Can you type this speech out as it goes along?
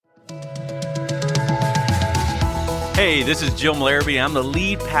Hey, this is Jim Larrabee. I'm the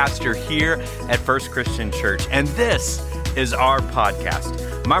lead pastor here at First Christian Church, and this is our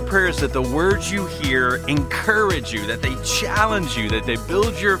podcast. My prayer is that the words you hear encourage you, that they challenge you, that they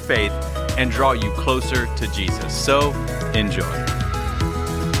build your faith and draw you closer to Jesus. So enjoy.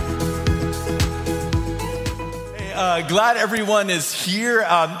 Glad everyone is here.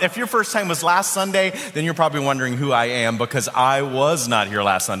 If your first time was last Sunday, then you're probably wondering who I am because I was not here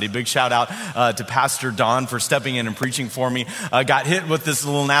last Sunday. Big shout out to Pastor Don for stepping in and preaching for me. Got hit with this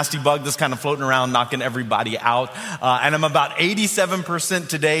little nasty bug that's kind of floating around, knocking everybody out. And I'm about 87%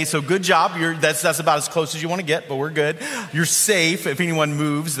 today, so good job. That's about as close as you want to get, but we're good. You're safe. If anyone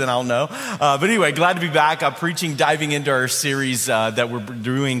moves, then I'll know. But anyway, glad to be back. I'm preaching, diving into our series that we're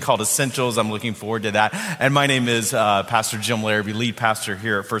doing called Essentials. I'm looking forward to that. And my name is Pastor Jim Larrabee, lead pastor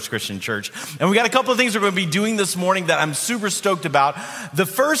here at First Christian Church. And we got a couple of things we're going to be doing this morning that I'm super stoked about. The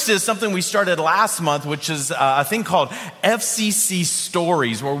first is something we started last month, which is a thing called FCC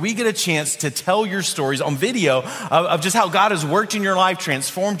Stories, where we get a chance to tell your stories on video of just how God has worked in your life,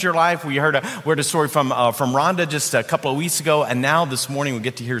 transformed your life. We heard a story from Rhonda just a couple of weeks ago, and now this morning we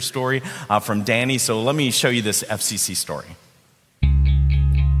get to hear a story from Danny. So let me show you this FCC story.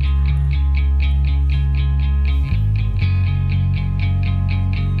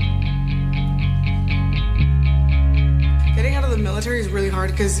 The military is really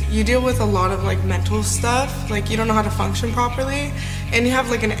hard because you deal with a lot of like mental stuff, like you don't know how to function properly, and you have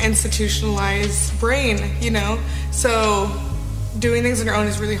like an institutionalized brain, so doing things on your own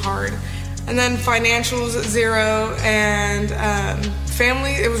is really hard. And then financials at zero, and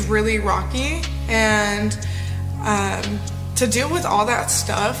family, it was really rocky, and to deal with all that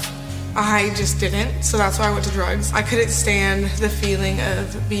stuff I just didn't, so that's why I went to drugs. I couldn't stand the feeling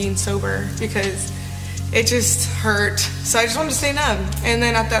of being sober because it just hurt. So I just wanted to stay numb. And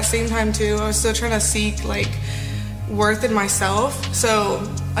then at that same time too, I was still trying to seek like worth in myself. So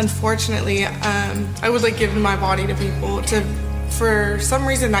unfortunately, I would like give my body to people for some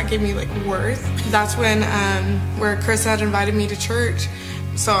reason that gave me like worth. That's when where Chris had invited me to church.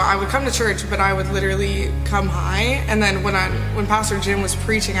 So I would come to church, but I would literally come high. And then when Pastor Jim was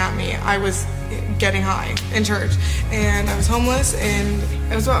preaching at me, I was getting high in church. And I was homeless, and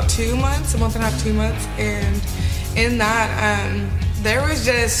it was about 2 months, a month and a half, 2 months. And in that, there was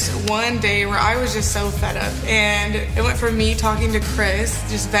just one day where I was just so fed up. And it went from me talking to Chris,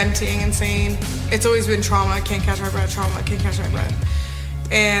 just venting and saying, it's always been trauma, I can't catch my breath, trauma, I can't catch my breath.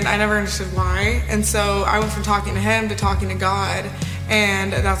 And I never understood why. And so I went from talking to him to talking to God.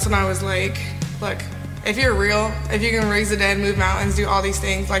 And that's when I was like, look, if you're real, if you can raise the dead, move mountains, do all these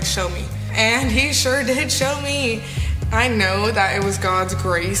things, like show me. And he sure did show me. I know that it was God's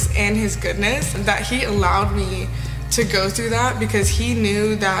grace and his goodness that he allowed me to go through that, because he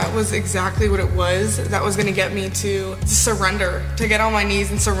knew that was exactly what it was that was going to get me to surrender, to get on my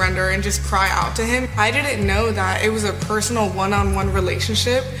knees and surrender and just cry out to him. I didn't know that it was a personal one-on-one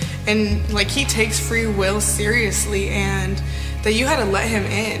relationship, and like he takes free will seriously, and that you had to let him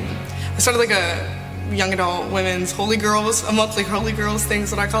in. I started like a young adult women's Holy Girls, a monthly Holy Girls thing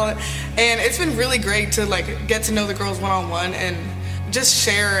is what I call it. And it's been really great to like get to know the girls one-on-one and just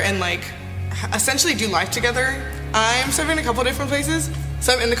share and like essentially do life together. I'm serving a couple different places.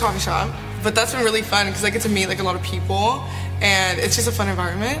 So I'm in the coffee shop, but that's been really fun because I get to meet like a lot of people, and it's just a fun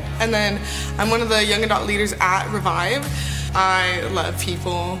environment. And then I'm one of the young adult leaders at Revive. I love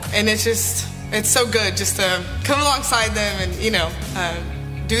people, and it's so good just to come alongside them and,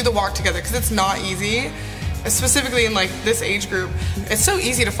 do the walk together, because it's not easy, specifically in like this age group. It's so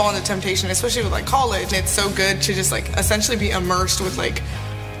easy to fall into temptation, especially with like college. It's so good to just like essentially be immersed with like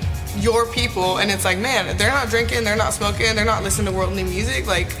your people, and it's like, man, they're not drinking, they're not smoking, they're not listening to worldly music,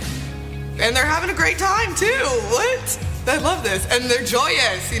 like, and they're having a great time too. What? I love this. And they're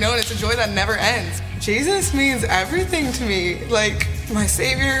joyous, and it's a joy that never ends. Jesus means everything to me, like my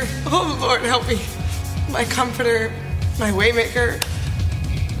Savior. Oh Lord, help me. My comforter, my waymaker,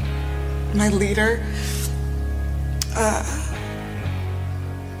 my leader.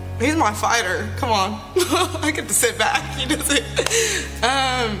 He's my fighter. Come on. I get to sit back. He doesn't.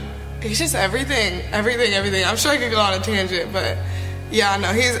 He's just everything. I'm sure I could go on a tangent, but yeah,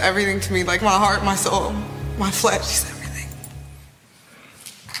 no, he's everything to me. Like my heart, my soul, my flesh. He's everything.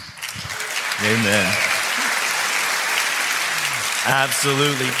 Amen.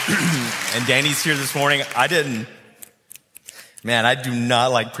 Absolutely. And Danny's here this morning. I do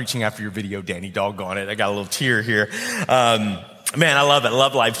not like preaching after your video, Danny, doggone it. I got a little tear here. Man, I love it. I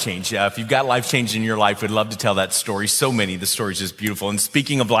love Life Change. If you've got life change in your life, we'd love to tell that story. So many. The story is just beautiful. And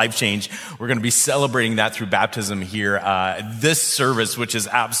speaking of life change, we're going to be celebrating that through baptism here this service, which is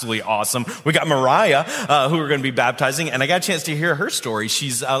absolutely awesome. We got Mariah, who we're going to be baptizing, and I got a chance to hear her story.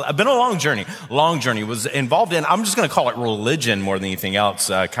 She's been a long journey, was involved in, I'm just going to call it religion more than anything else,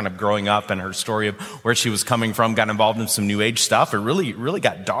 kind of growing up, and her story of where she was coming from, got involved in some New Age stuff. It really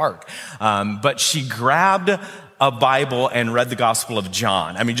got dark. But she grabbed a Bible and read the Gospel of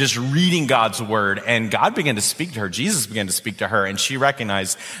John. I mean, just reading God's word, and God began to speak to her. Jesus began to speak to her, and she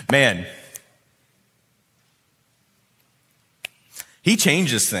recognized, man, he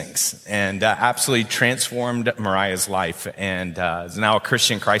changes things, and absolutely transformed Mariah's life, and is now a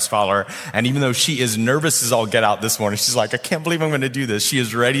Christian Christ follower. And even though she is nervous as all get out this morning, she's like, I can't believe I'm going to do this. She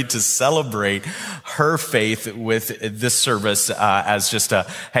is ready to celebrate her faith with this service as just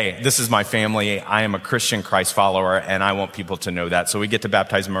hey, this is my family. I am a Christian Christ follower, and I want people to know that. So we get to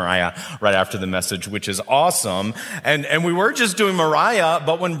baptize Mariah right after the message, which is awesome. And we were just doing Mariah,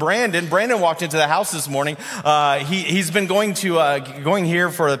 but when Brandon walked into the house this morning, he's been going here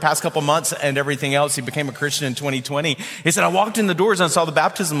for the past couple months and everything else. He became a Christian in 2020. He said, I walked in the doors and I saw the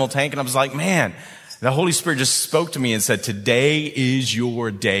baptismal tank, and I was like, man, the Holy Spirit just spoke to me and said, today is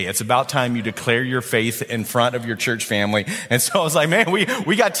your day. It's about time you declare your faith in front of your church family. And so I was like, man,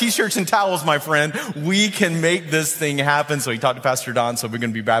 we got t-shirts and towels, my friend. We can make this thing happen. So he talked to Pastor Don. So we're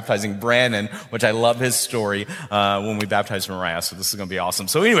going to be baptizing Brandon, which I love his story, when we baptize Mariah. So this is going to be awesome.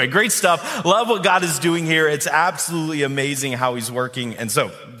 So anyway, great stuff. Love what God is doing here. It's absolutely amazing how he's working. And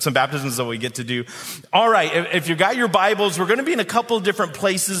so some baptisms that we get to do. All right. If you got your Bibles, we're going to be in a couple of different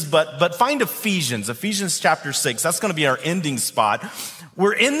places, but find Ephesians chapter 6. That's going to be our ending spot.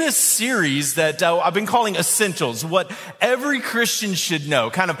 We're in this series that I've been calling Essentials, what every Christian should know.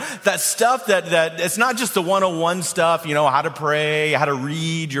 Kind of that stuff that it's not just the 101 stuff, how to pray, how to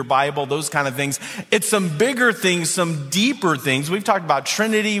read your Bible, those kind of things. It's some bigger things, some deeper things. We've talked about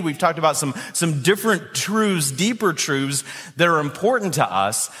Trinity. We've talked about some different truths, deeper truths that are important to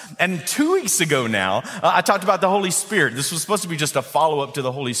us. And 2 weeks ago now, I talked about the Holy Spirit. This was supposed to be just a follow-up to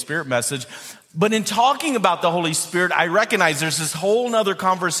the Holy Spirit message. But in talking about the Holy Spirit, I recognize there's this whole nother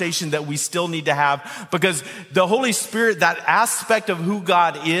conversation that we still need to have, because the Holy Spirit, that aspect of who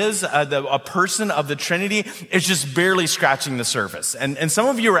God is, a person of the Trinity, is just barely scratching the surface. And some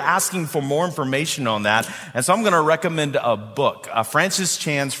of you are asking for more information on that. And so I'm going to recommend a book, Francis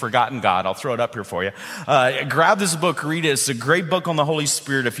Chan's Forgotten God. I'll throw it up here for you. Grab this book, read it. It's a great book on the Holy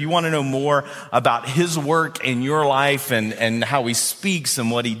Spirit. If you want to know more about his work in your life and how he speaks and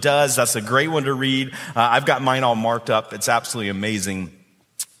what he does, that's a great one to read. I've got mine all marked up. It's absolutely amazing.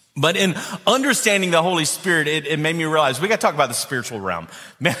 But in understanding the Holy Spirit, it made me realize we got to talk about the spiritual realm.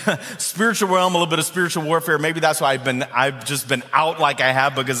 Man, spiritual realm, a little bit of spiritual warfare. Maybe that's why I've just been out like I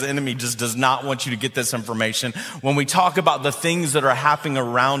have, because the enemy just does not want you to get this information. When we talk about the things that are happening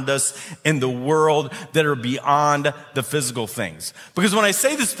around us in the world that are beyond the physical things. Because when I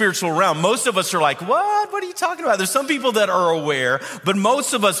say the spiritual realm, most of us are like, what? What are you talking about? There's some people that are aware, but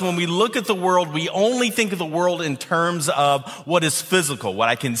most of us, when we look at the world, we only think of the world in terms of what is physical, what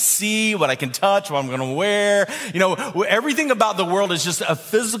I can see, what I can touch, what I'm going to wear. Everything about the world is just a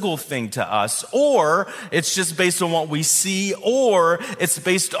physical thing to us, or it's just based on what we see, or it's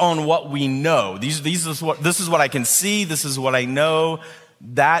based on what we know. This is what I can see. This is what I know.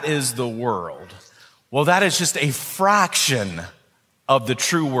 That is the world. Well, that is just a fraction of the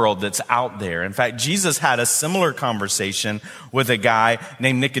true world that's out there. In fact, Jesus had a similar conversation with a guy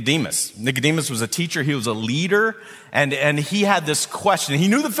named Nicodemus. Nicodemus was a teacher. He was a leader. And he had this question. He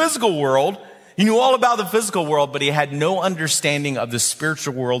knew the physical world. He knew all about the physical world, but he had no understanding of the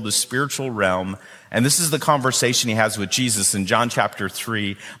spiritual world, the spiritual realm. And this is the conversation he has with Jesus in John chapter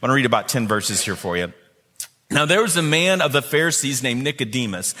 3. I'm going to read about 10 verses here for you. Now, there was a man of the Pharisees named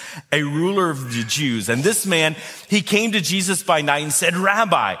Nicodemus, a ruler of the Jews. And this man, he came to Jesus by night and said,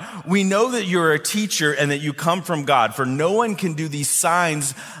 Rabbi, we know that you're a teacher and that you come from God, for no one can do these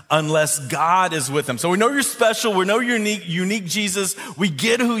signs unless God is with them. So we know you're special. We know you're unique, Jesus. We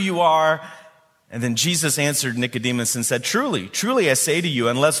get who you are. And then Jesus answered Nicodemus and said, Truly, truly, I say to you,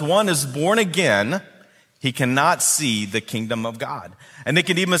 unless one is born again, he cannot see the kingdom of God. And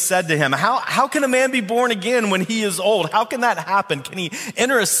Nicodemus said to him, how can a man be born again when he is old? How can that happen? Can he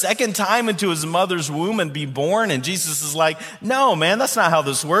enter a second time into his mother's womb and be born? And Jesus is like, no, man, that's not how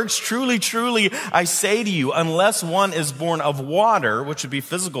this works. Truly, truly, I say to you, unless one is born of water, which would be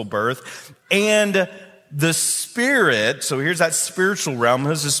physical birth, and the Spirit, so here's that spiritual realm.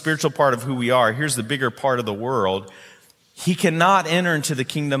 Here's the spiritual part of who we are. Here's the bigger part of the world. he cannot enter into the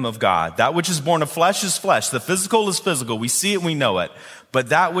kingdom of God. That which is born of flesh is flesh. The physical is physical. We see it, we know it. But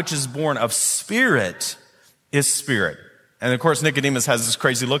that which is born of spirit is spirit. And of course, Nicodemus has this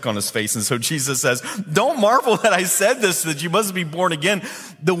crazy look on his face. And so Jesus says, don't marvel that I said this, that you must be born again.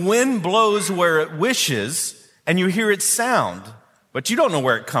 The wind blows where it wishes, and you hear its sound. But you don't know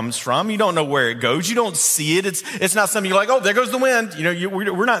where it comes from. You don't know where it goes. You don't see it. It's not something you're like, oh, there goes the wind.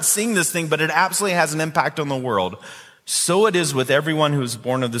 We're not seeing this thing, but it absolutely has an impact on the world. So it is with everyone who is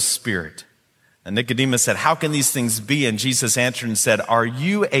born of the Spirit. And Nicodemus said, how can these things be? And Jesus answered and said, are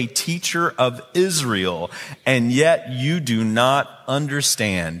you a teacher of Israel, and yet you do not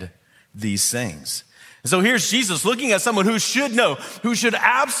understand these things? And so here's Jesus looking at someone who should know, who should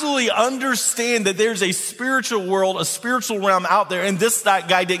absolutely understand that there's a spiritual world, a spiritual realm out there, and that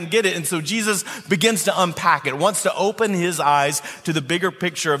guy didn't get it. And so Jesus begins to unpack it, wants to open his eyes to the bigger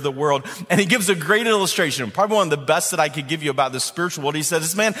picture of the world. And he gives a great illustration, probably one of the best that I could give you about the spiritual world. He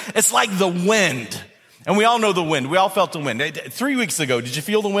says, man, it's like the wind. And we all know the wind. We all felt the wind. 3 weeks ago, did you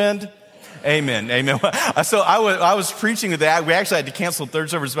feel the wind? Amen. Amen. So I was preaching today. We actually had to cancel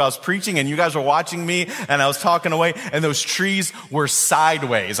third service, but I was preaching and you guys were watching me and I was talking away and those trees were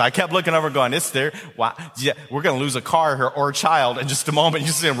sideways. I kept looking over going, it's there. Wow. Yeah, we're going to lose a car here or a child in just a moment.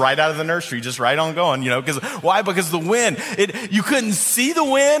 You see them right out of the nursery, just right on going, why? Because the wind, you couldn't see the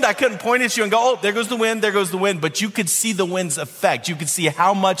wind. I couldn't point at you and go, oh, there goes the wind. There goes the wind. But you could see the wind's effect. You could see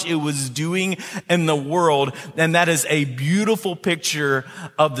how much it was doing in the world. And that is a beautiful picture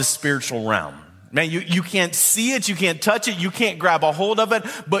of the spiritual realm. Man, you can't see it, you can't touch it, you can't grab a hold of it,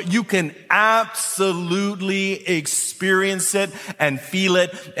 but you can absolutely experience it and feel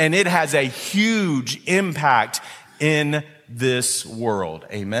it, and it has a huge impact in this world.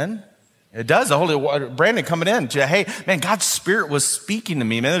 Amen? It does. Brandon coming in. Hey, man, God's Spirit was speaking to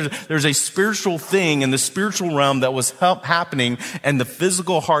me, man. There's a spiritual thing in the spiritual realm that was happening in the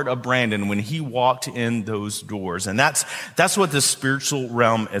physical heart of Brandon when he walked in those doors. And that's what the spiritual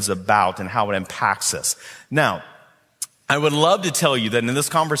realm is about and how it impacts us. Now, I would love to tell you that in this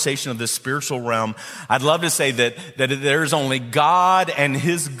conversation of this spiritual realm, I'd love to say that there's only God and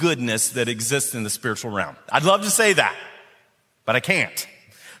his goodness that exists in the spiritual realm. I'd love to say that, but I can't.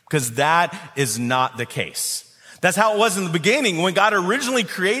 Because that is not the case. That's how it was in the beginning. When God originally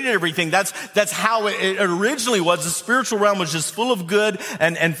created everything, that's how it originally was. The spiritual realm was just full of good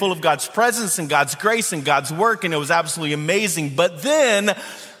and full of God's presence and God's grace and God's work, and it was absolutely amazing. But then,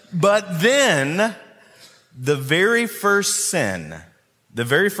 the very first sin, the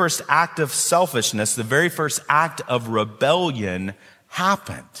very first act of selfishness, the very first act of rebellion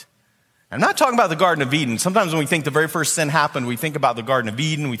happened. I'm not talking about the Garden of Eden. Sometimes when we think the very first sin happened, we think about the Garden of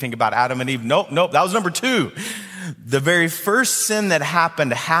Eden. We think about Adam and Eve. Nope. That was number 2. The very first sin that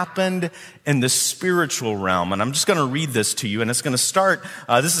happened in the spiritual realm. And I'm just going to read this to you. And it's going to start,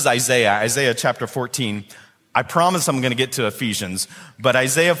 this is Isaiah chapter 14. I promise I'm going to get to Ephesians. But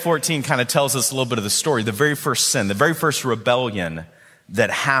Isaiah 14 kind of tells us a little bit of the story. The very first sin, the very first rebellion that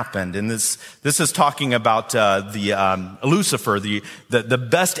happened. And this is talking about Lucifer, the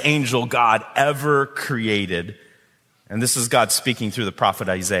best angel God ever created. And this is God speaking through the prophet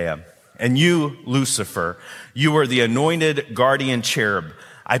Isaiah. And you, Lucifer, you are the anointed guardian cherub.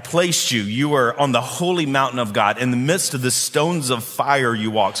 I placed you. You are on the holy mountain of God. In the midst of the stones of fire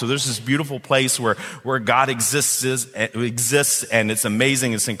you walk. So there's this beautiful place where God exists and it's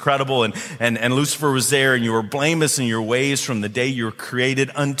amazing. It's incredible. And Lucifer was there, and you were blameless in your ways from the day you were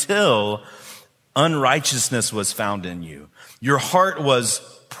created until unrighteousness was found in you. Your heart was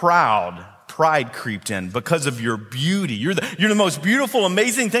proud. Pride creeped in because of your beauty. You're the most beautiful,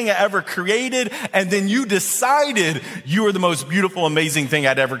 amazing thing I ever created. And then you decided you were the most beautiful, amazing thing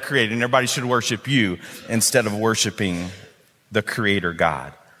I'd ever created. And everybody should worship you instead of worshiping the Creator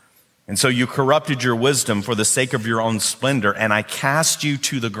God. And so you corrupted your wisdom for the sake of your own splendor, and I cast you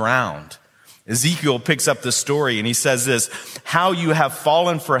to the ground. Ezekiel picks up the story and he says this, how you have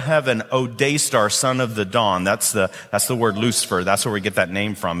fallen for heaven, O day star, son of the dawn. That's the word Lucifer. That's where we get that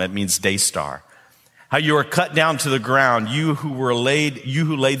name from. It means day star. How you are cut down to the ground, you who laid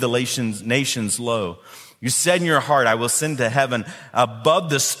the nations low. You said in your heart, I will send to heaven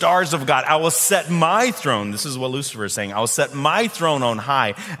above the stars of God. I will set my throne. This is what Lucifer is saying. I will set my throne on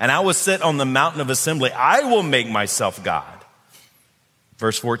high, and I will sit on the mountain of assembly. I will make myself God.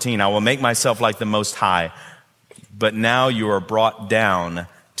 Verse 14, I will make myself like the Most High, but now you are brought down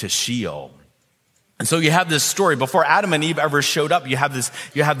to Sheol. And so you have this story before Adam and Eve ever showed up. You have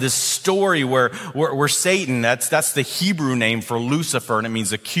this story where Satan, that's the Hebrew name for Lucifer, and it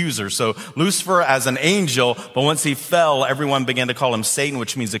means accuser. So Lucifer as an angel, but once he fell, everyone began to call him Satan,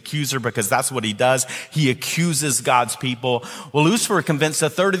 which means accuser, because that's what he does. He accuses God's people. Well, Lucifer convinced a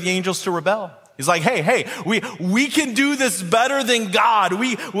third of the angels to rebel. He's like, hey, we can do this better than God.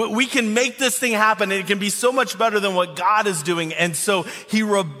 We can make this thing happen. It can be so much better than what God is doing. And so he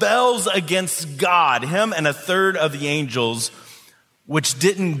rebels against God, him and a third of the angels, which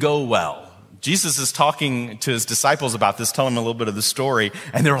didn't go well. Jesus is talking to his disciples about this, telling them a little bit of the story.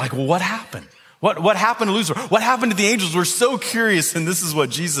 And they're like, well, what happened? What happened to Lucifer? What happened to the angels? We're so curious. And this is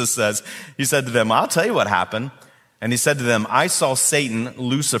what Jesus says. He said to them, I'll tell you what happened. And he said to them, I saw Satan,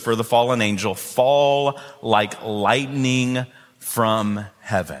 Lucifer, the fallen angel, fall like lightning from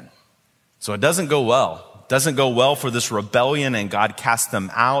heaven. So it doesn't go well. It doesn't go well for this rebellion, and God cast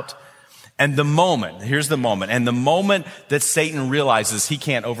them out. And here's the moment. And the moment that Satan realizes he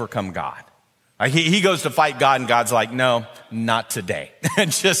can't overcome God. He goes to fight God, and God's like, no, not today.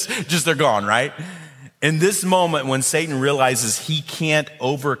 And just they're gone, right? In this moment, when Satan realizes he can't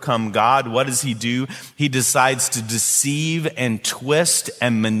overcome God, what does he do? He decides to deceive and twist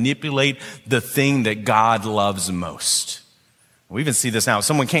and manipulate the thing that God loves most. We even see this now. If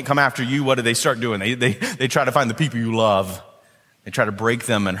someone can't come after you, what do they start doing? They try to find the people you love. They try to break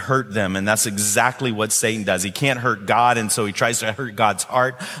them and hurt them, and that's exactly what Satan does. He can't hurt God, and so he tries to hurt God's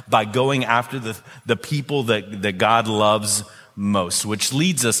heart by going after the people that God loves most, which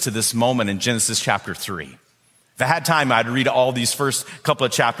leads us to this moment in Genesis chapter 3. If I had time, I'd read all these first couple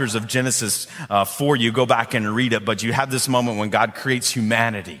of chapters of Genesis for you. Go back and read it, but you have this moment when God creates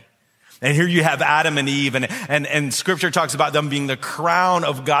humanity. And here you have Adam and Eve, and scripture talks about them being the crown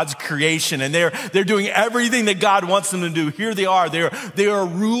of God's creation, and they're doing everything that God wants them to do. Here they are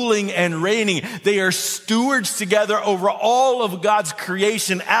ruling and reigning. They are stewards together over all of God's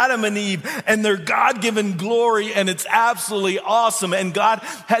creation, Adam and Eve, and their God-given glory, and it's absolutely awesome. And God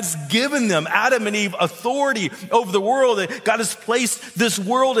has given them, Adam and Eve, authority over the world. God has placed this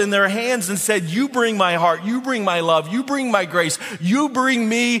world in their hands and said, you bring my heart, you bring my love, you bring my grace, you bring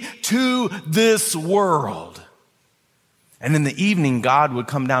me to this world. And in the evening, God would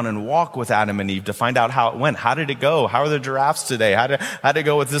come down and walk with Adam and Eve to find out how it went. How did it go? How are the giraffes today? How did it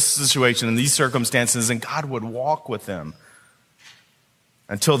go with this situation and these circumstances? And God would walk with them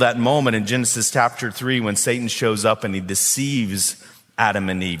until that moment in Genesis chapter 3 when Satan shows up and he deceives Adam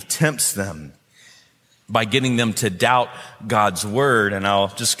and Eve, tempts them by getting them to doubt God's word. And I'll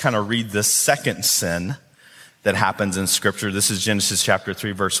just kind of read the second sin that happens in scripture. This is Genesis chapter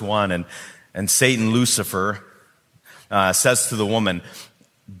 3, verse 1. And Satan, Lucifer, says to the woman,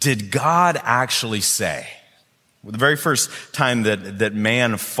 did God actually say? The very first time that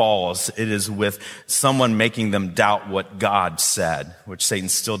man falls, it is with someone making them doubt what God said, which Satan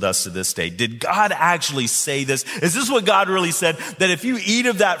still does to this day. Did God actually say this? Is this what God really said? That if you eat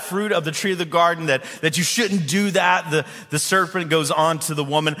of that fruit of the tree of the garden, that you shouldn't do that? The serpent goes on to the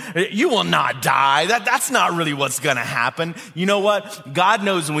woman, you will not die. That's not really what's going to happen. You know what? God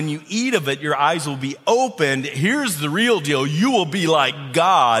knows when you eat of it, your eyes will be opened. Here's the real deal. You will be like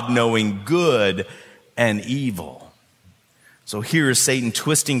God, knowing good and evil. So here is Satan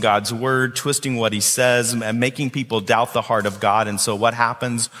twisting God's word, twisting what he says, and making people doubt the heart of God. And so what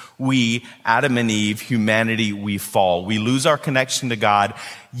happens? We, Adam and Eve, humanity, we fall. We lose our connection to God,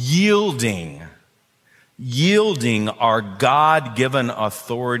 yielding our God-given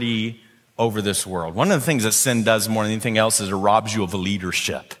authority over this world. One of the things that sin does more than anything else is it robs you of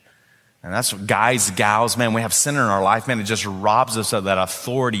leadership. And that's what guys, gals, man, we have sin in our life, man. It just robs us of that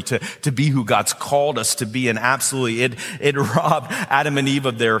authority to be who God's called us to be. And absolutely, it robbed Adam and Eve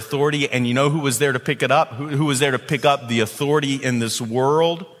of their authority. And you know who was there to pick it up? Who was there to pick up the authority in this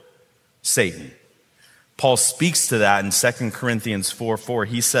world? Satan. Paul speaks to that in 2 Corinthians 4:4.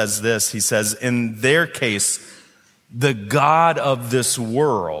 He says this, he says, in their case, the God of this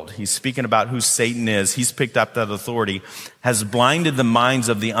world, he's speaking about who Satan is, he's picked up that authority, has blinded the minds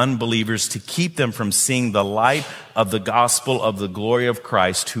of the unbelievers to keep them from seeing the light of the gospel of the glory of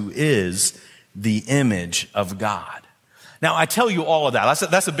Christ, who is the image of God. Now, I tell you all of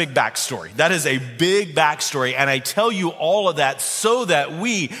that. That's a big backstory. That is a big backstory. And I tell you all of that so that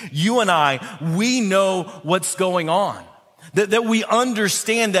you and I, we know what's going on. That we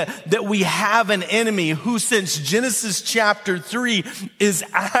understand that we have an enemy who, since Genesis chapter 3, is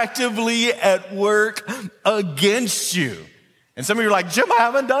actively at work against you. And some of you are like, Jim, I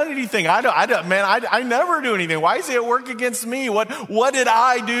haven't done anything. I never do anything. Why is he at work against me? What did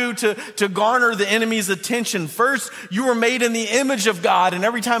I do to garner the enemy's attention? First, you were made in the image of God, and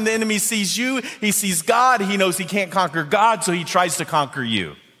every time the enemy sees you, he sees God. He knows he can't conquer God, so he tries to conquer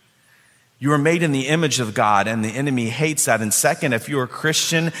you. You are made in the image of God, and the enemy hates that. And second, if you're a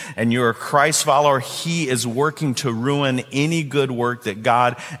Christian and you're a Christ follower, he is working to ruin any good work that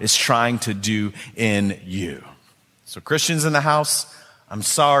God is trying to do in you. So Christians in the house, I'm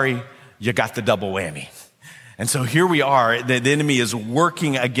sorry, you got the double whammy. And so here we are, the enemy is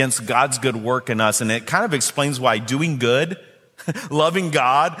working against God's good work in us. And it kind of explains why doing good, loving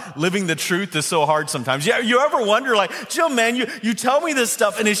God, living the truth is so hard sometimes. Yeah, you ever wonder, like, Jim, man, you tell me this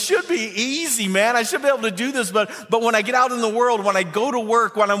stuff and it should be easy, man. I should be able to do this. But when I get out in the world, when I go to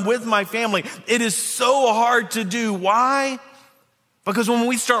work, when I'm with my family, it is so hard to do. Why? Because when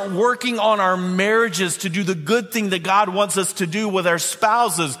we start working on our marriages to do the good thing that God wants us to do with our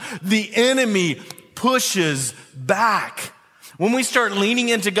spouses, the enemy pushes back. When we start leaning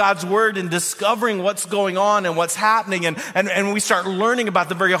into God's word and discovering what's going on and what's happening and we start learning about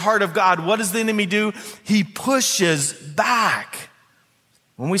the very heart of God, what does the enemy do? He pushes back.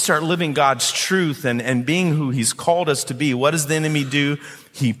 When we start living God's truth and being who he's called us to be, what does the enemy do?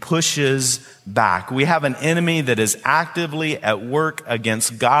 He pushes back. We have an enemy that is actively at work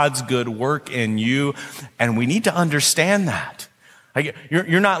against God's good work in you, and we need to understand that. Like,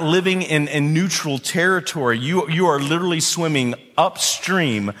 you're not living in neutral territory. You are literally swimming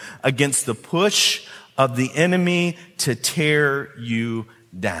upstream against the push of the enemy to tear you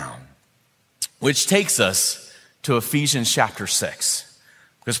down. Which takes us to Ephesians chapter 6.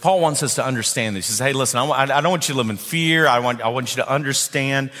 Because Paul wants us to understand this. He says, hey, listen, I don't want you to live in fear. I want you to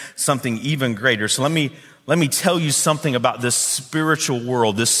understand something even greater. So let me tell you something about this spiritual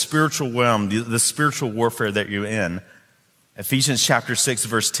world, this spiritual realm, the spiritual warfare that you're in. Ephesians chapter 6,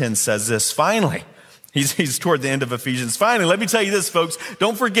 verse 10 says this, finally, he's toward the end of Ephesians. Finally, let me tell you this, folks.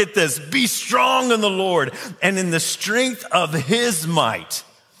 Don't forget this. Be strong in the Lord and in the strength of his might.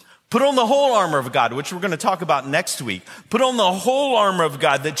 Put on the whole armor of God, which we're going to talk about next week. Put on the whole armor of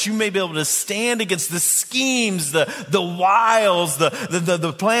God that you may be able to stand against the schemes, the wiles,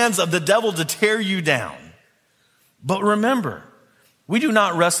 the plans of the devil to tear you down. But remember, we do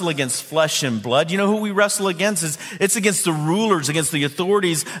not wrestle against flesh and blood. You know who we wrestle against? It's against the rulers, against the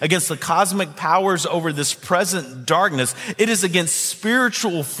authorities, against the cosmic powers over this present darkness. It is against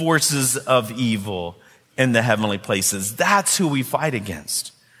spiritual forces of evil in the heavenly places. That's who we fight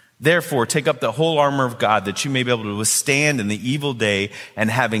against. Therefore, take up the whole armor of God that you may be able to withstand in the evil day, and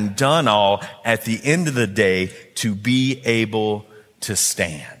having done all, at the end of the day, to be able to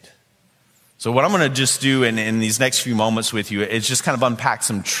stand. So what I'm going to just do in these next few moments with you is just kind of unpack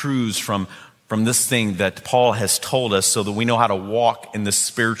some truths from this thing that Paul has told us so that we know how to walk in the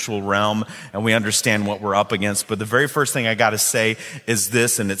spiritual realm and we understand what we're up against. But the very first thing I got to say is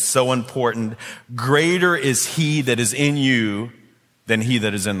this, and it's so important. Greater is he that is in you than he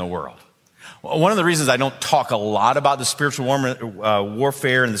that is in the world. One of the reasons I don't talk a lot about the spiritual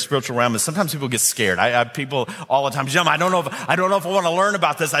warfare and the spiritual realm is sometimes people get scared. I have people all the time, Jim, I don't know if I want to learn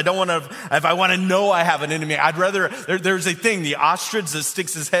about this. I don't want to, if I want to know I have an enemy. I'd rather, there's a thing, the ostrich that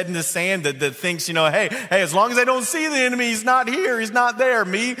sticks his head in the sand that thinks, hey, as long as I don't see the enemy, he's not here, he's not there.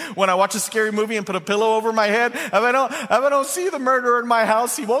 Me, when I watch a scary movie and put a pillow over my head, if I don't see the murderer in my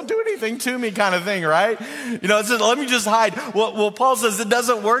house, he won't do anything to me kind of thing, right? It's just, let me just hide. Well, Paul says it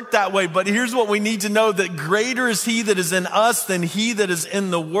doesn't work that way, but here's what we need to know, that greater is he that is in us than he that is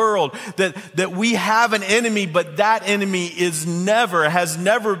in the world. That we have an enemy, but that enemy has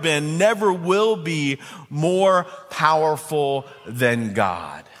never been, never will be more powerful than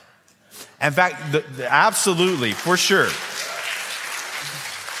God. In fact, absolutely, for sure.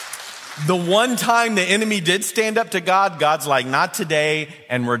 The one time the enemy did stand up to God, God's like, not today,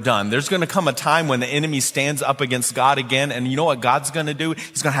 and we're done. There's going to come a time when the enemy stands up against God again, and you know what God's going to do?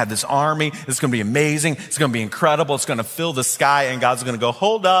 He's going to have this army. It's going to be amazing. It's going to be incredible. It's going to fill the sky, and God's going to go,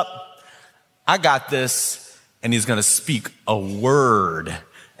 hold up, I got this, and he's going to speak a word,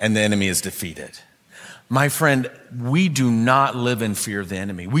 and the enemy is defeated. My friend, we do not live in fear of the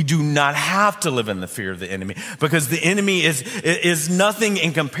enemy. We do not have to live in the fear of the enemy, because the enemy is nothing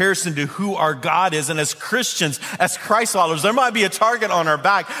in comparison to who our God is. And as Christians, as Christ followers, there might be a target on our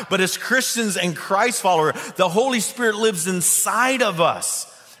back, but as Christians and Christ followers, the Holy Spirit lives inside of us.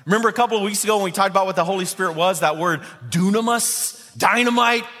 Remember a couple of weeks ago when we talked about what the Holy Spirit was, that word dunamis?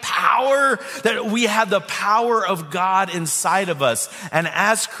 Dynamite, power, that we have the power of God inside of us. And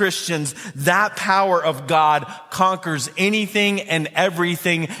as Christians, that power of God conquers anything and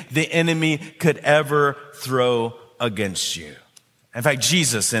everything the enemy could ever throw against you. In fact,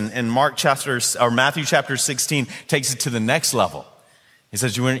 Jesus in Matthew chapter 16 takes it to the next level. He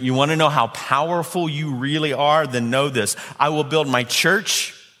says, you want to know how powerful you really are? Then know this. I will build my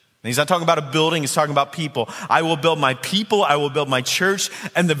church. And he's not talking about a building. He's talking about people. I will build my people. I will build my church.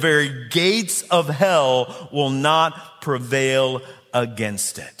 And the very gates of hell will not prevail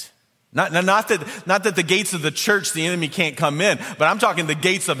against it. Not that the gates of the church, the enemy can't come in, but I'm talking the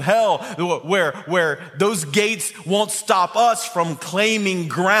gates of hell where those gates won't stop us from claiming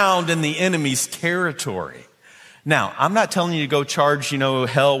ground in the enemy's territory. Now, I'm not telling you to go charge,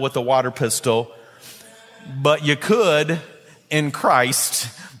 hell with a water pistol, but you could in Christ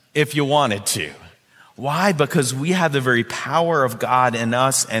if you wanted to. Why? Because we have the very power of God in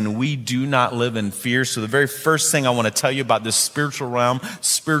us and we do not live in fear. So the very first thing I want to tell you about this spiritual realm,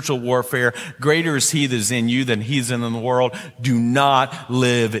 spiritual warfare, greater is he that is in you than he's in the world. Do not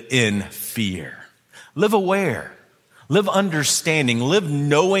live in fear. Live aware. Live understanding. Live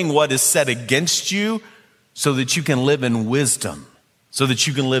knowing what is said against you so that you can live in wisdom, so that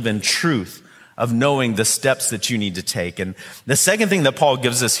you can live in truth of knowing the steps that you need to take. And the second thing that Paul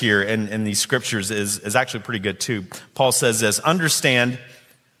gives us here in these scriptures is actually pretty good too. Paul says this, understand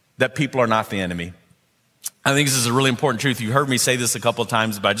that people are not the enemy. I think this is a really important truth. You heard me say this a couple of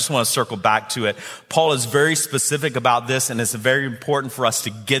times, but I just want to circle back to it. Paul is very specific about this, and it's very important for us to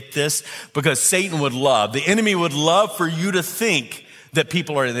get this because the enemy would love for you to think that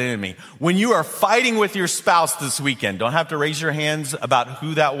people are the enemy. When you are fighting with your spouse this weekend, don't have to raise your hands about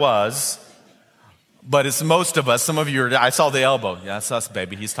who that was, but it's most of us. Some of you I saw the elbow. Yeah, that's us,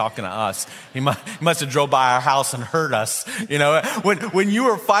 baby. He's talking to us. He must have drove by our house and hurt us. When you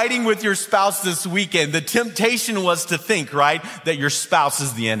were fighting with your spouse this weekend, the temptation was to think, right, that your spouse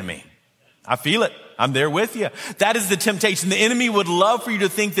is the enemy. I feel it. I'm there with you. That is the temptation. The enemy would love for you to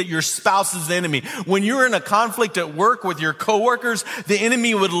think that your spouse is the enemy. When you're in a conflict at work with your coworkers, the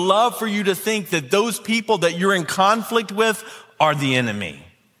enemy would love for you to think that those people that you're in conflict with are the enemy.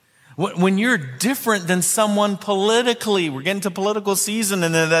 When you're different than someone politically, we're getting to political season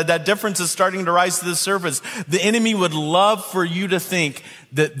and that difference is starting to rise to the surface. The enemy would love for you to think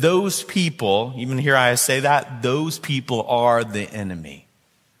that those people, even here I say that, those people are the enemy.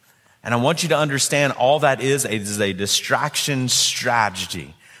 And I want you to understand all that is a distraction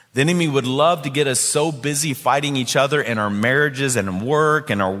strategy. The enemy would love to get us so busy fighting each other in our marriages and in work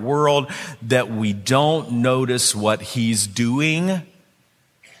and our world that we don't notice what he's doing.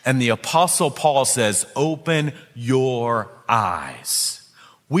 And the Apostle Paul says, open your eyes.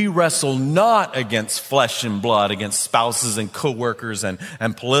 We wrestle not against flesh and blood, against spouses and coworkers and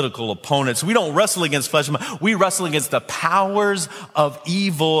political opponents. We don't wrestle against flesh and blood. We wrestle against the powers of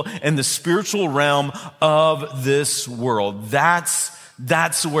evil in the spiritual realm of this world. That's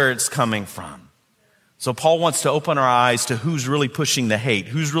where it's coming from. So Paul wants to open our eyes to who's really pushing the hate,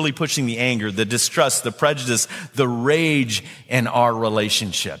 who's really pushing the anger, the distrust, the prejudice, the rage in our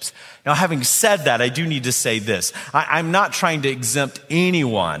relationships. Now, having said that, I do need to say this. I'm not trying to exempt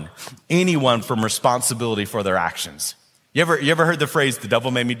anyone from responsibility for their actions. You ever heard the phrase, the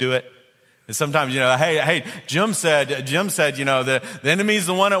devil made me do it? And sometimes, hey, Jim said, the enemy's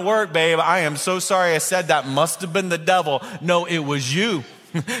the one at work, babe. I am so sorry I said that. Must have been the devil. No, it was you.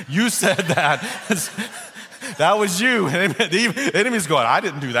 You said that. That was you. The enemy's going, I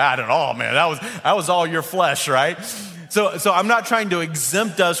didn't do that at all, man. That was all your flesh, right? So I'm not trying to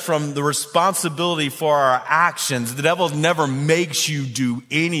exempt us from the responsibility for our actions. The devil never makes you do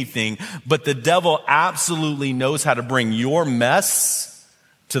anything, but the devil absolutely knows how to bring your mess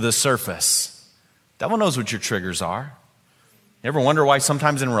to the surface. The devil knows what your triggers are. You ever wonder why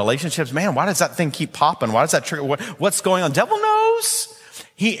sometimes in relationships, man, why does that thing keep popping? Why does that trigger? What's going on? The devil knows.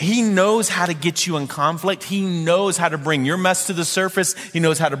 He knows how to get you in conflict. He knows how to bring your mess to the surface. He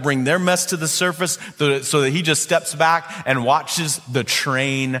knows how to bring their mess to the surface so that he just steps back and watches the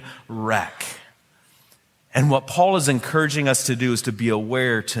train wreck. And what Paul is encouraging us to do is to be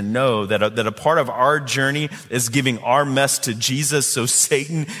aware, to know that a part of our journey is giving our mess to Jesus so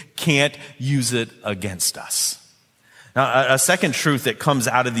Satan can't use it against us. Now, a second truth that comes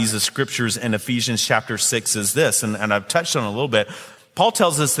out of these scriptures in Ephesians chapter 6 is this, and I've touched on it a little bit. Paul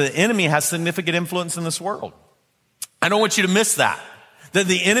tells us the enemy has significant influence in this world. I don't want you to miss that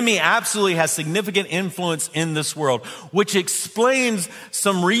the enemy absolutely has significant influence in this world, which explains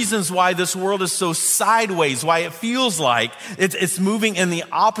some reasons why this world is so sideways, why it feels like it's moving in the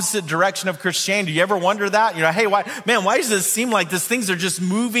opposite direction of Christianity. You ever wonder that? Hey, why does it seem like these things are just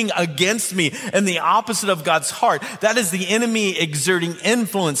moving against me and the opposite of God's heart? That is the enemy exerting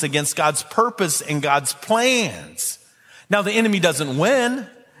influence against God's purpose and God's plans. Now, the enemy doesn't win.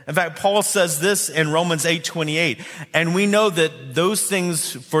 In fact, Paul says this in Romans 8:28, and we know that those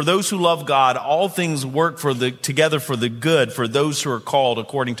things, for those who love God, all things work together for the good, for those who are called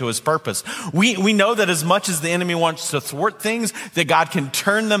according to his purpose. We know that as much as the enemy wants to thwart things, that God can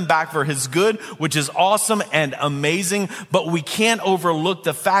turn them back for his good, which is awesome and amazing, but we can't overlook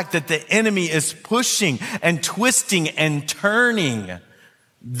the fact that the enemy is pushing and twisting and turning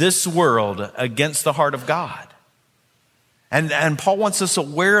this world against the heart of God. And Paul wants us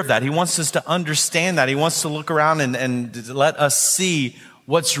aware of that. He wants us to understand that. He wants to look around and let us see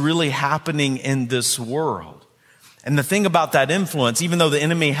what's really happening in this world. And the thing about that influence, even though the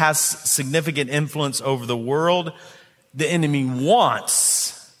enemy has significant influence over the world, the enemy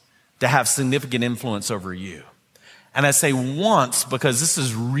wants to have significant influence over you. And I say wants because this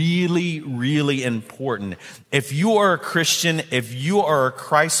is really, really important. If you are a Christian, if you are a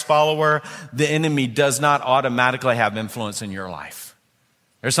Christ follower, the enemy does not automatically have influence in your life.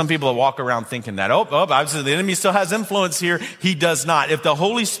 There's some people that walk around thinking that, obviously the enemy still has influence here. He does not. If the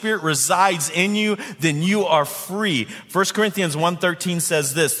Holy Spirit resides in you, then you are free. 1 Corinthians 1:13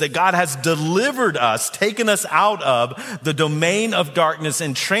 says this, that God has delivered us, taken us out of the domain of darkness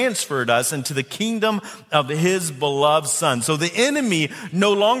and transferred us into the kingdom of his beloved Son. So the enemy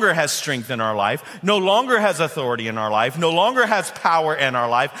no longer has strength in our life, no longer has authority in our life, no longer has power in our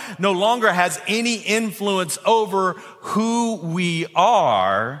life, no longer has any influence over who we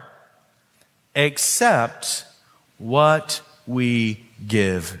are, except what we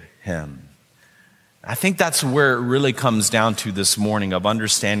give him. I think that's where it really comes down to this morning of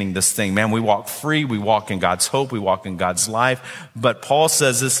understanding this thing. Man, we walk free, we walk in God's hope, we walk in God's life. But Paul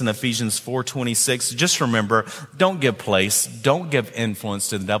says this in Ephesians 4:26. Just remember, don't give place, don't give influence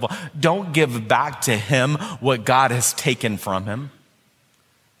to the devil. Don't give back to him what God has taken from him.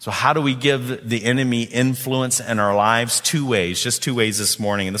 So how do we give the enemy influence in our lives? Two ways, just two ways this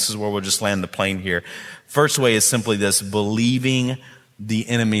morning. And this is where we'll just land the plane here. First way is simply this, believing the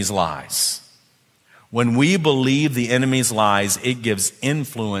enemy's lies. When we believe the enemy's lies, it gives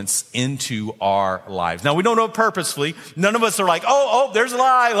influence into our lives. Now, we don't do it purposefully. None of us are like, there's a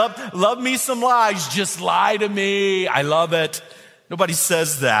lie. Love me some lies. Just lie to me. I love it. Nobody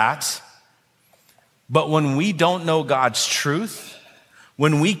says that. But when we don't know God's truth,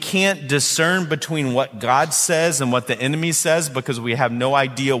 when we can't discern between what God says and what the enemy says because we have no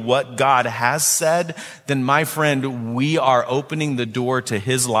idea what God has said, then my friend, we are opening the door to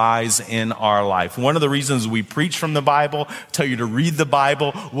his lies in our life. One of the reasons we preach from the Bible, tell you to read the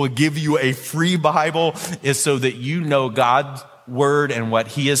Bible, we'll give you a free Bible, is so that you know God's word and what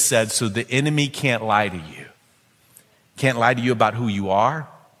he has said so the enemy can't lie to you. Can't lie to you about who you are.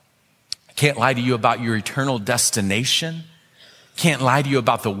 Can't lie to you about your eternal destination. Can't lie to you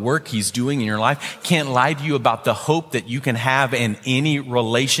about the work he's doing in your life. Can't lie to you about the hope that you can have in any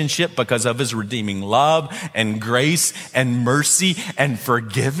relationship because of his redeeming love and grace and mercy and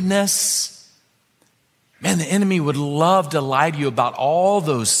forgiveness. Man, the enemy would love to lie to you about all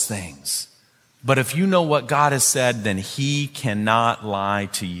those things. But if you know what God has said, then he cannot lie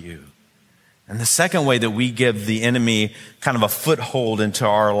to you. And the second way that we give the enemy kind of a foothold into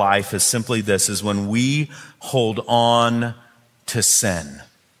our life is simply this, is when we hold on to sin.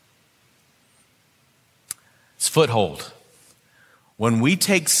 It's foothold. When we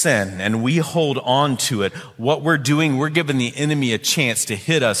take sin and we hold on to it, what we're doing, we're giving the enemy a chance to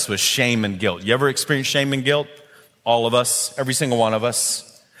hit us with shame and guilt. You ever experience shame and guilt? All of us, every single one of us.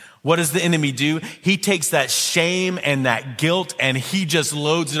 What does the enemy do? He takes that shame and that guilt and he just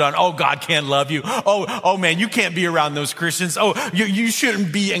loads it on. Oh, God can't love you. Oh man, you can't be around those Christians. Oh, you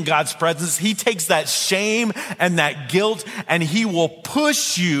shouldn't be in God's presence. He takes that shame and that guilt and he will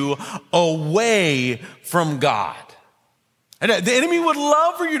push you away from God. And the enemy would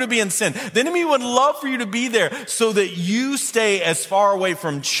love for you to be in sin. The enemy would love for you to be there so that you stay as far away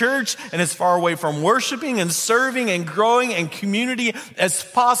from church and as far away from worshiping and serving and growing in community as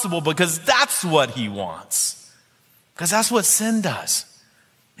possible, because that's what he wants. Because that's what sin does.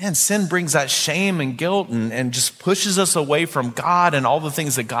 Man, sin brings that shame and guilt and just pushes us away from God and all the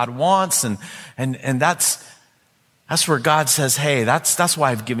things that God wants. And that's where God says, hey, that's why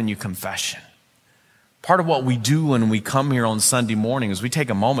I've given you confession. Part of what we do when we come here on Sunday morning is we take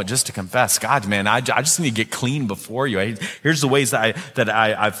a moment just to confess, God, man, I just need to get clean before you. Here's the ways that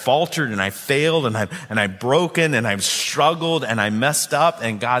I've faltered and I failed and I've broken and I've struggled and I messed up.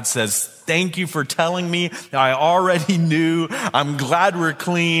 And God says, thank you for telling me. I already knew. I'm glad we're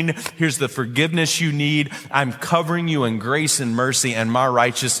clean. Here's the forgiveness you need. I'm covering you in grace and mercy, and my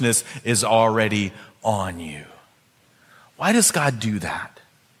righteousness is already on you. Why does God do that?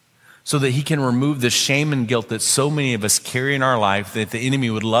 so that he can remove the shame and guilt that so many of us carry in our life that the enemy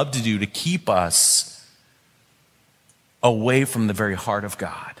would love to do to keep us away from the very heart of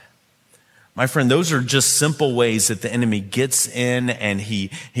God. My friend, those are just simple ways that the enemy gets in and he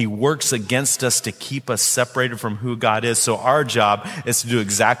works against us to keep us separated from who God is. So our job is to do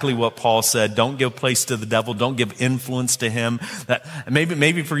exactly what Paul said. Don't give place to the devil. Don't give influence to him. That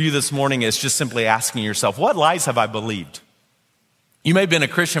maybe for you this morning, it's just simply asking yourself, what lies have I believed? You may have been a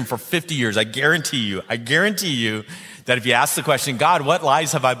Christian for 50 years. I guarantee you that if you ask the question, God, what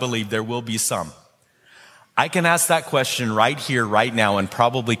lies have I believed? There will be some. I can ask that question right here, right now, and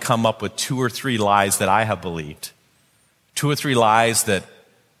probably come up with 2 or 3 lies that I have believed. 2 or 3 lies that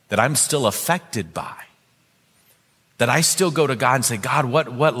I'm still affected by. That I still go to God and say, God,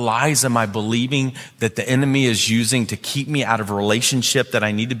 what lies am I believing that the enemy is using to keep me out of a relationship that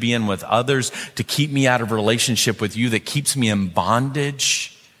I need to be in with others, to keep me out of a relationship with you, that keeps me in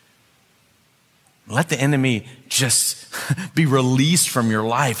bondage? Let the enemy just be released from your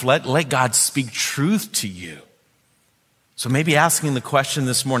life. Let God speak truth to you. So maybe asking the question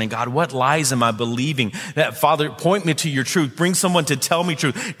this morning, God, what lies am I believing? That, Father, point me to your truth. Bring someone to tell me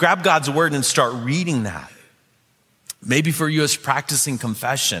truth. Grab God's word and start reading that. Maybe for you, it's practicing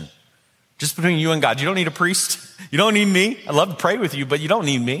confession. Just between you and God. You don't need a priest. You don't need me. I'd love to pray with you, but you don't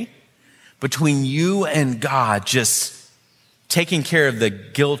need me. Between you and God, just taking care of the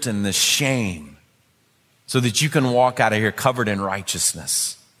guilt and the shame, so that you can walk out of here covered in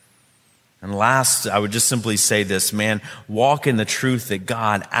righteousness. And last, I would just simply say this, man, walk in the truth that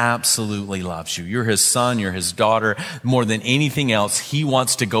God absolutely loves you. You're his son, you're his daughter. More than anything else, he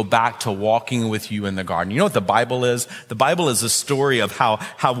wants to go back to walking with you in the garden. You know what the Bible is? The Bible is a story of how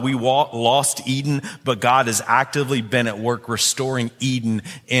we lost Eden, but God has actively been at work restoring Eden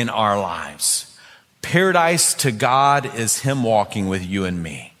in our lives. Paradise to God is him walking with you and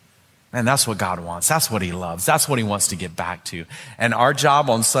me. And that's what God wants. That's what he loves. That's what he wants to get back to. And our job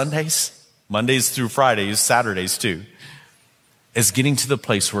on Sundays, Mondays through Fridays, Saturdays too, is getting to the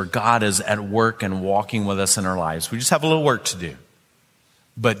place where God is at work and walking with us in our lives. We just have a little work to do.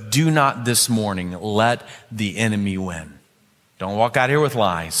 But do not this morning let the enemy win. Don't walk out here with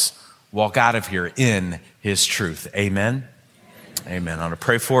lies. Walk out of here in his truth. Amen? Amen. I'm going to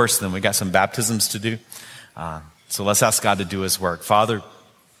pray for us. Then we got some baptisms to do. So let's ask God to do his work. Father,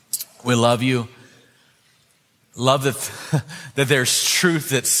 we love you. Love that there's truth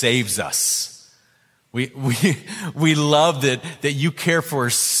that saves us. We love that you care for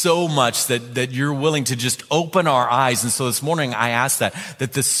us so much that you're willing to just open our eyes. And so this morning I ask that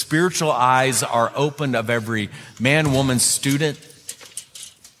the spiritual eyes are opened of every man, woman, student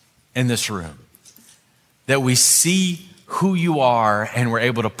in this room. That we see who you are, and we're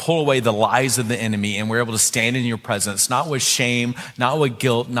able to pull away the lies of the enemy, and we're able to stand in your presence, not with shame, not with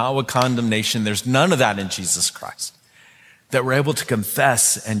guilt, not with condemnation. There's none of that in Jesus Christ. That we're able to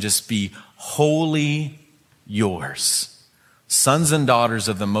confess and just be wholly yours, sons and daughters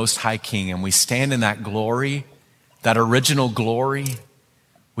of the Most High King, and we stand in that glory, that original glory.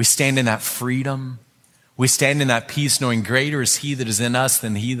 We stand in that freedom. We stand in that peace, knowing greater is he that is in us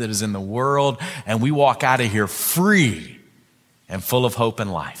than he that is in the world, and we walk out of here free and full of hope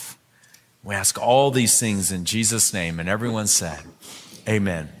and life. We ask all these things in Jesus' name, and everyone said,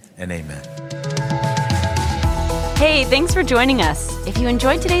 amen and amen. Hey, thanks for joining us. If you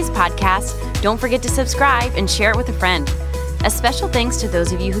enjoyed today's podcast, don't forget to subscribe and share it with a friend. A special thanks to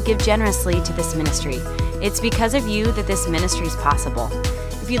those of you who give generously to this ministry. It's because of you that this ministry is possible.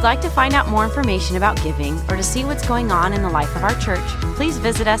 If you'd like to find out more information about giving or to see what's going on in the life of our church, please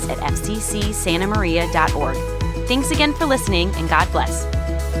visit us at fccsantamaria.org. Thanks again for listening, and God bless.